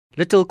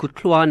Little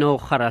Kutlwano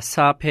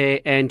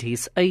Garasape and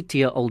his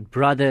 8-year-old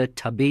brother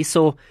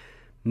Tabiso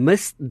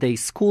missed their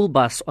school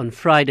bus on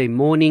Friday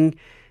morning,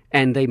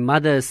 and their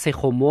mother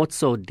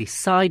Sekgomotso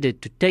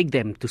decided to take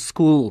them to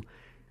school.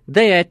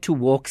 They had to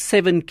walk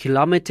 7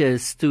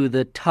 kilometers to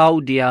the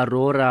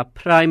Taudiarora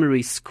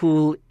Primary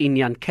School in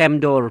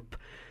Jankemdorp.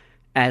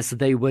 As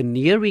they were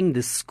nearing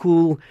the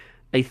school,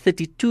 a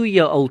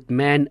 32-year-old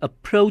man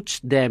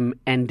approached them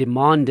and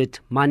demanded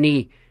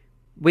money.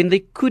 When they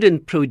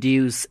couldn't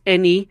produce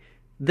any,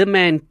 the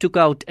man took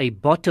out a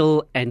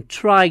bottle and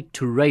tried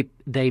to rape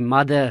their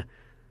mother.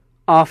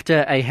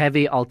 After a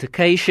heavy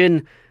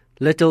altercation,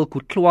 little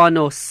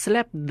Kutlwano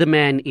slapped the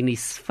man in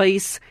his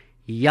face,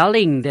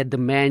 yelling that the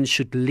man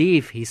should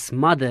leave his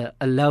mother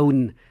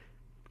alone.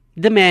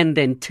 The man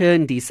then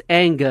turned his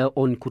anger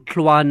on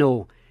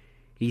Kutlwano.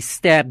 He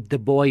stabbed the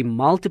boy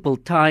multiple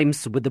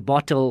times with the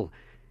bottle.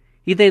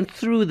 He then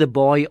threw the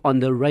boy on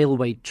the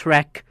railway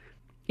track.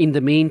 In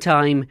the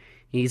meantime,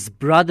 his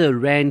brother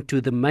ran to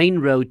the main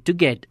road to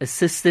get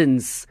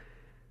assistance.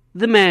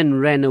 The man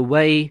ran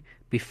away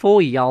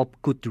before help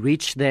could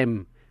reach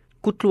them.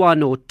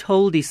 Kutlwano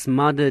told his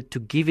mother to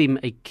give him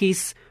a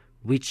kiss,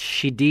 which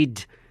she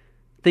did.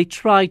 They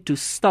tried to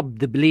stop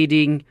the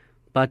bleeding,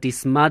 but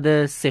his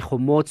mother,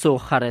 Sekgomotso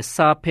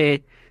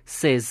Garasape,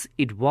 says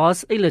it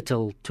was a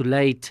little too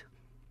late.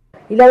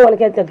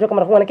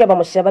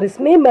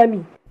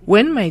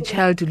 When my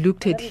child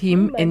looked at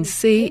him and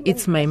said,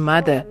 "It's my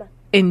mother,"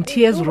 and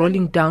tears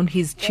rolling down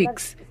his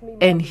cheeks,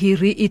 and he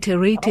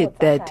reiterated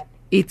that,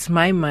 "It's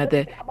my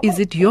mother, is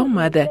it your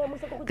mother?"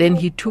 Then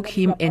he took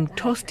him and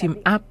tossed him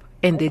up,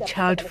 and the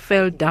child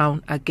fell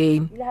down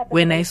again.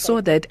 When I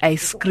saw that, I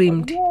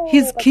screamed,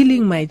 "He's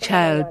killing my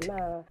child."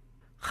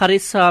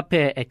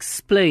 Garasape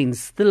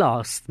explains the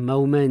last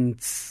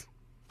moments.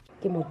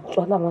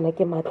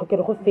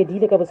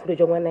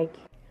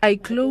 I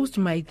closed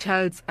my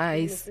child's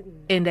eyes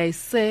and I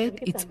said,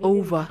 "It's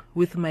over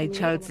with my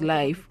child's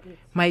life.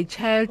 My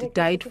child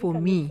died for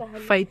me,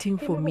 fighting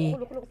for me.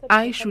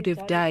 I should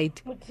have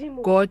died.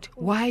 God,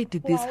 why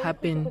did this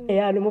happen?"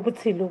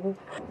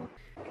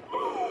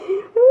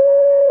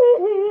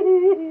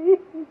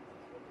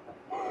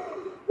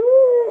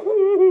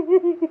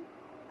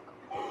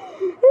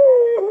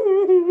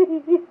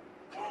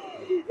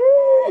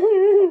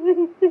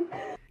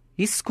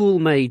 His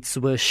schoolmates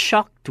were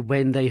shocked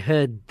when they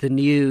heard the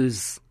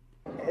news.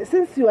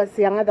 Since he was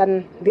younger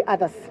than the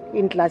others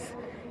in class,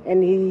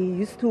 and he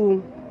used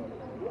to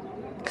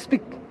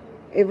speak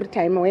every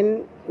time.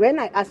 When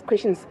I ask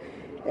questions,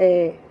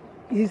 he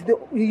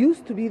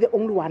used to be the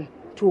only one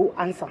to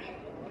answer.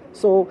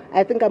 So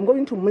I think I'm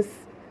going to miss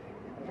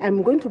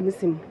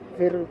him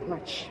very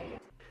much.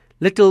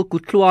 Little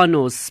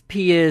Kutlwano's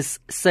peers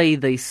say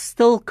they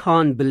still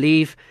can't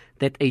believe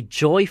that a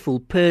joyful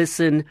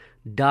person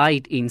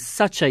died in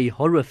such a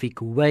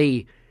horrific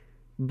way,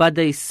 but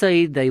they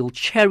say they'll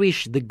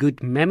cherish the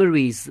good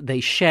memories they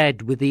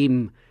shared with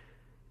him.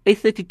 A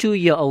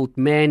 32-year-old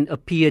man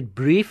appeared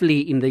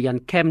briefly in the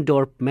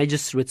Jankemdorp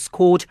Magistrates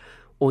Court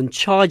on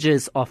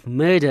charges of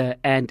murder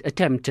and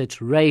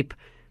attempted rape.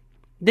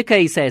 The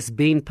case has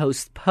been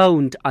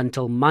postponed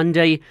until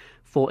Monday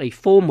for a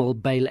formal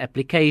bail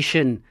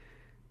application.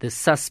 The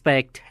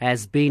suspect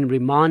has been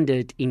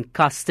remanded in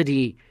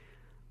custody.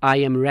 I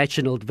am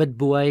Reginald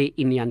Witbooi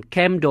in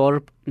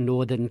Jankemdorp,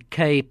 Northern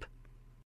Cape.